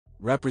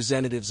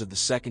Representatives of the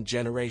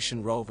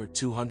second-generation Rover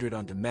 200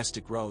 on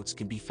domestic roads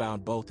can be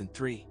found both in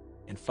 3-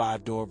 and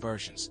 5-door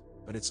versions,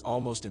 but it's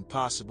almost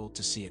impossible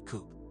to see a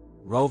coupe.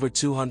 Rover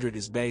 200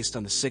 is based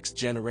on the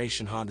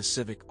 6th-generation Honda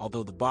Civic.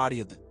 Although the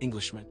body of the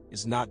Englishman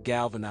is not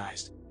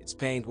galvanized, its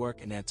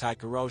paintwork and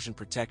anti-corrosion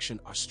protection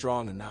are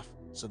strong enough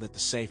so that the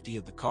safety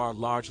of the car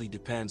largely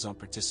depends on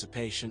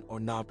participation or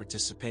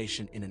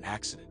non-participation in an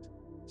accident.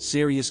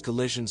 Serious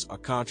collisions are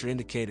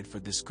contraindicated for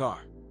this car.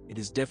 It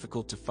is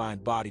difficult to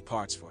find body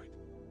parts for it.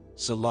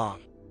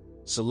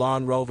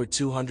 Salon Rover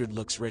 200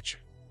 looks richer,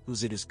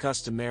 whose it is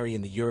customary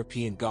in the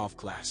European Golf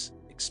class.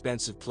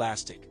 Expensive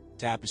plastic,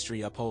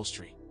 tapestry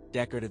upholstery,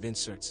 decorative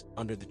inserts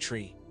under the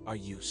tree are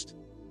used.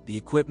 The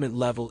equipment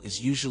level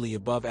is usually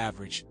above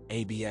average: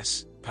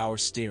 ABS, power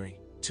steering,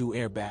 2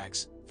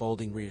 airbags,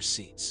 folding rear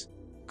seats.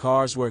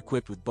 Cars were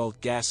equipped with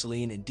both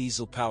gasoline and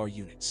diesel power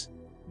units.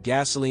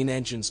 Gasoline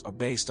engines are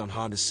based on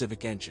Honda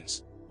Civic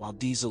engines, while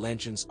diesel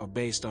engines are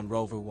based on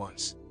Rover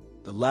ones.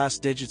 The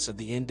last digits of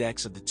the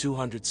index of the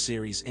 200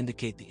 series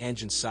indicate the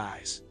engine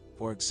size,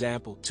 for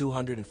example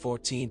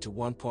 214 to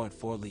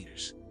 1.4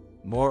 liters.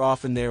 More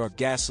often there are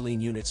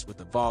gasoline units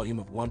with a volume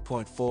of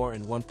 1.4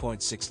 and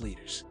 1.6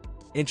 liters.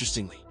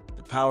 Interestingly,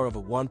 the power of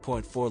a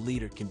 1.4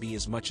 liter can be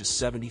as much as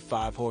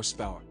 75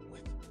 horsepower,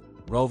 with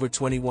Rover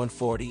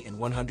 2140 and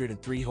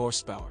 103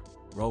 horsepower,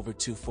 Rover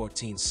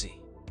 214C.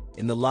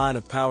 In the line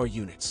of power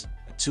units,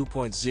 a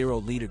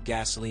 2.0-liter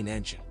gasoline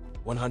engine,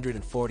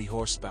 140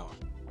 horsepower,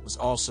 was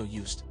also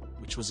used,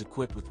 which was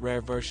equipped with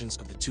rare versions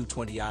of the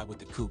 220i with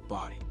the coupe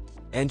body.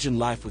 Engine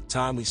life with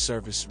timely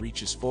service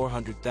reaches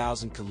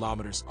 400,000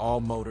 kilometers.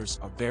 All motors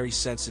are very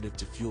sensitive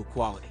to fuel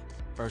quality.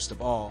 First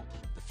of all,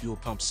 the fuel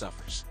pump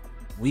suffers.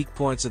 Weak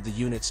points of the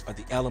units are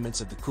the elements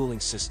of the cooling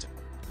system,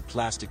 the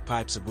plastic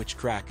pipes of which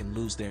crack and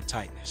lose their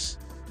tightness.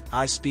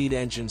 High-speed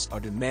engines are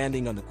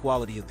demanding on the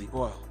quality of the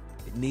oil.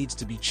 It needs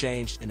to be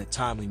changed in a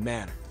timely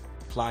manner,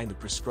 applying the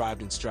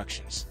prescribed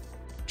instructions.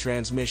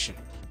 Transmission.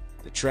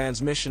 The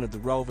transmission of the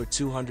Rover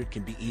 200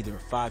 can be either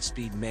a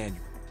 5-speed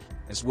manual,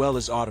 as well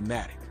as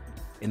automatic.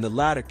 In the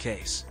latter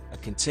case, a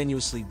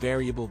continuously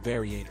variable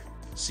variator,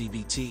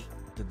 CVT,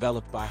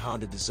 developed by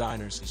Honda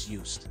designers is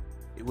used.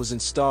 It was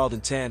installed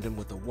in tandem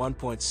with a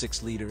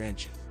 1.6-liter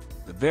engine.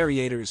 The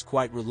variator is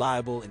quite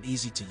reliable and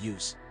easy to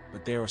use,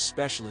 but there are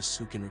specialists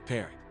who can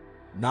repair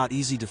it. Not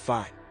easy to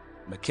find.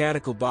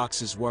 Mechanical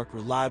boxes work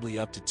reliably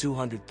up to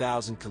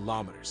 200,000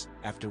 kilometers,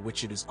 after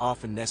which it is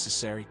often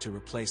necessary to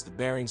replace the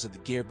bearings of the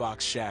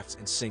gearbox shafts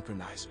and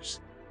synchronizers.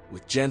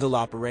 With gentle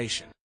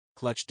operation,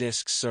 clutch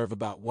discs serve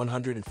about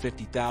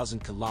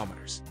 150,000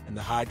 kilometers, and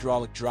the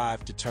hydraulic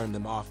drive to turn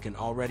them off can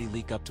already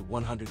leak up to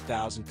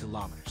 100,000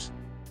 kilometers.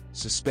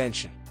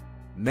 Suspension.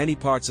 Many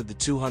parts of the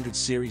 200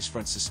 series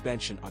front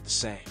suspension are the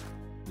same.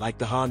 Like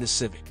the Honda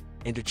Civic,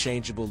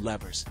 interchangeable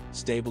levers,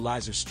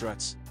 stabilizer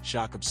struts,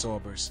 shock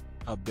absorbers,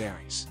 hub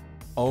bearings.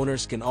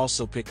 Owners can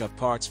also pick up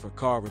parts for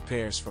car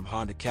repairs from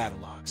Honda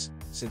catalogs,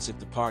 since if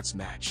the parts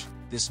match,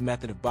 this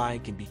method of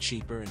buying can be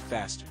cheaper and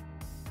faster.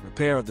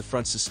 Repair of the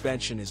front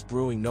suspension is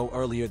brewing no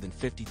earlier than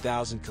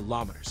 50,000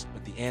 kilometers,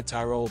 but the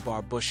anti-roll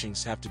bar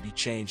bushings have to be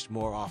changed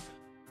more often.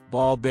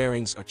 Ball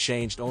bearings are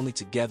changed only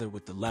together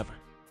with the lever,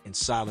 and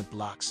silent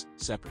blocks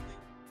separately.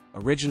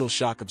 Original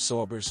shock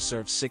absorbers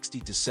serve 60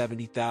 to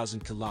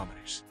 70,000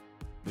 kilometers.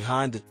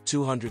 Behind the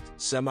 200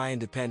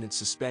 semi-independent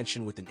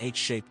suspension with an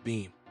H-shaped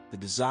beam, the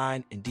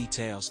design and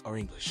details are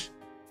English.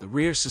 The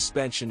rear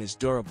suspension is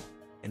durable,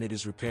 and it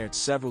is repaired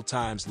several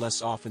times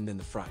less often than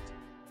the front.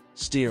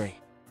 Steering.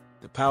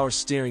 The power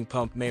steering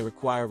pump may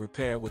require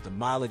repair with a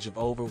mileage of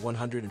over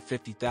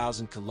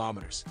 150,000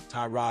 kilometers.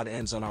 Tie rod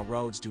ends on our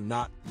roads do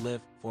not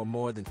live for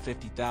more than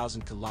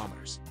 50,000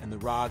 kilometers, and the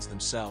rods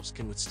themselves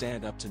can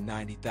withstand up to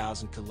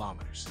 90,000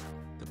 kilometers.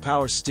 The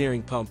power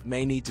steering pump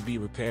may need to be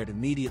repaired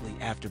immediately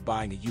after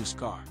buying a used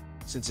car,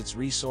 since its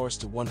resource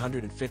to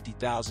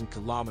 150,000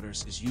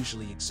 kilometers is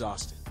usually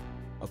exhausted.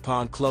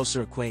 Upon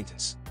closer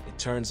acquaintance, it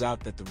turns out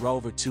that the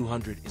Rover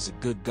 200 is a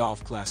good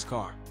golf-class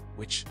car,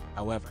 which,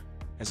 however,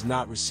 has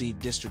not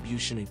received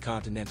distribution in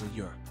continental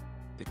Europe.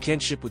 The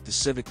kinship with the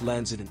Civic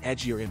lends it an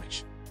edgier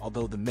image,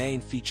 although the main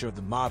feature of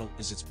the model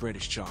is its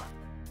British charm.